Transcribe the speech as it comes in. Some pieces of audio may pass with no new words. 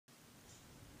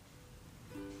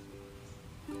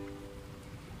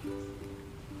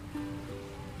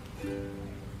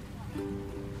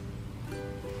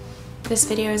This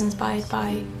video is inspired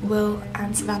by Will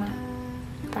and Savannah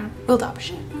Brown. Will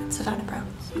Derbyshire and Savannah Brown.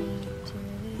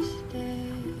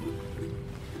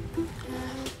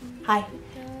 Hi,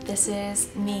 this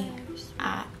is me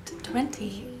at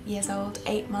 20 years old,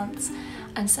 8 months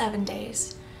and 7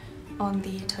 days on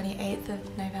the 28th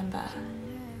of November.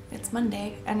 It's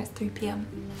Monday and it's 3 p.m.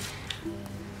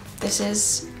 This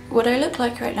is what I look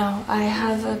like right now. I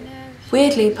have a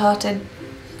weirdly parted,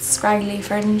 scraggly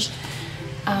fringe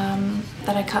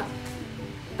that I cut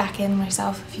back in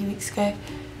myself a few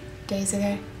days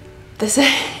ago. This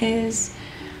is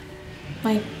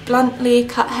my bluntly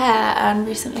cut hair, and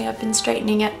recently I've been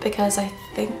straightening it because I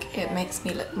think it makes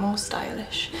me look more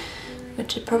stylish,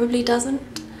 which it probably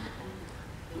doesn't,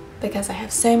 because I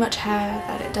have so much hair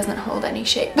that it doesn't hold any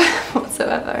shape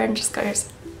whatsoever and just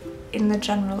goes in the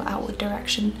general outward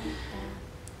direction.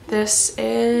 This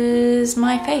is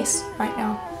my face right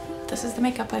now. This is the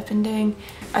makeup I've been doing.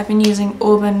 I've been using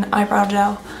Auburn eyebrow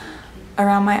gel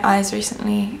around my eyes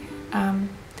recently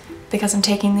because I'm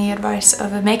taking the advice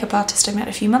of a makeup artist I met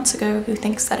a few months ago who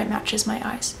thinks that it matches my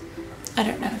eyes. I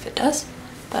don't know if it does,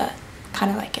 but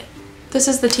kind of like it. This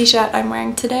is the t-shirt I'm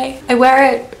wearing today. I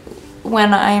wear it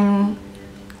when I'm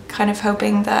kind of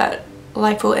hoping that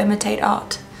life will imitate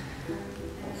art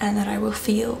and that I will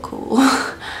feel cool.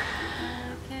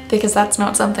 Because that's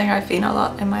not something I've been a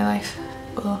lot in my life,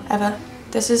 or ever.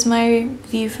 This is my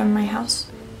view from my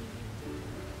house.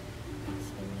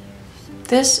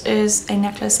 This is a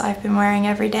necklace I've been wearing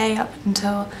every day up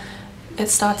until it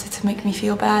started to make me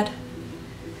feel bad.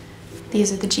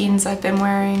 These are the jeans I've been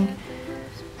wearing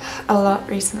a lot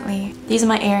recently. These are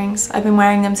my earrings. I've been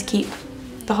wearing them to keep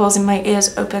the holes in my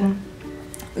ears open.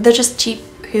 They're just cheap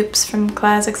hoops from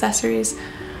Claire's Accessories,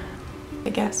 I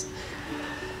guess.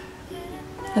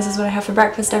 This is what I have for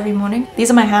breakfast every morning. These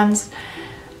are my hands.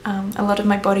 A lot of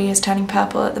my body is turning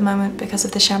purple at the moment because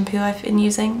of the shampoo I've been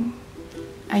using.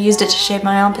 I used it to shave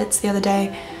my armpits the other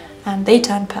day and they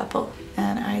turned purple,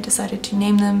 and I decided to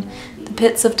name them the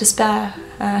Pits of Despair,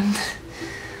 and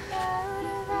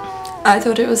I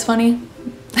thought it was funny.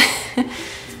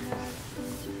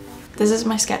 This is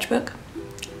my sketchbook.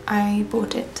 I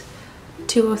bought it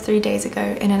 2 or 3 days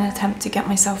ago in an attempt to get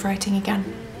myself writing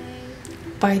again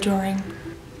by drawing.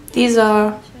 These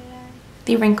are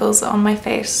the wrinkles on my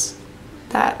face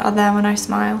that are there when I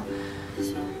smile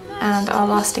and are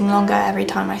lasting longer every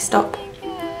time I stop.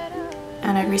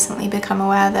 And I've recently become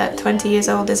aware that 20 years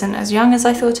old isn't as young as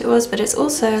I thought it was, but it's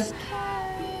also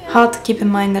hard to keep in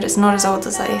mind that it's not as old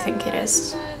as I think it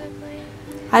is.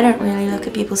 I don't really look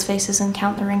at people's faces and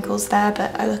count the wrinkles there,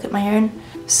 but I look at my own.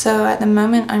 So at the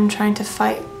moment I'm trying to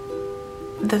fight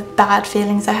the bad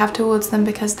feelings I have towards them,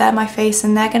 because they're my face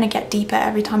and they're gonna get deeper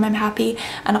every time I'm happy,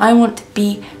 and I want to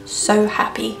be so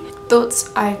happy. Thoughts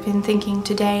I've been thinking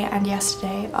today and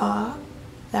yesterday are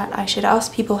that I should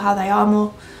ask people how they are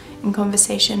more in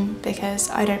conversation, because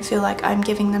I don't feel like I'm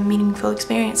giving them meaningful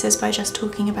experiences by just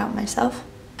talking about myself.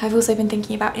 I've also been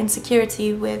thinking about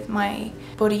insecurity with my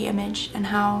body image and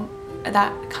how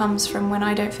that comes from when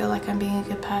I don't feel like I'm being a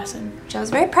good person. Which I was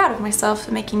very proud of myself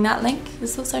for making that link.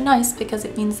 It's also nice because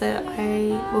it means that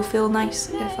I will feel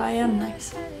nice if I am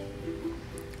nice.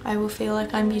 I will feel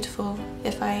like I'm beautiful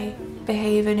if I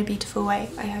behave in a beautiful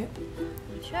way, I hope.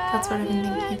 That's what I've been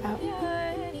thinking about.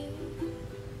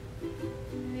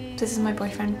 This is my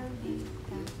boyfriend.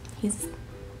 He's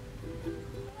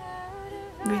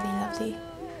really lovely.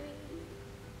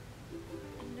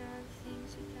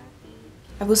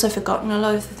 I've also forgotten a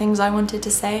lot of the things I wanted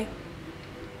to say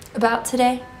about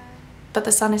today, but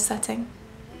the sun is setting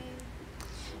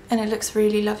and it looks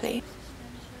really lovely.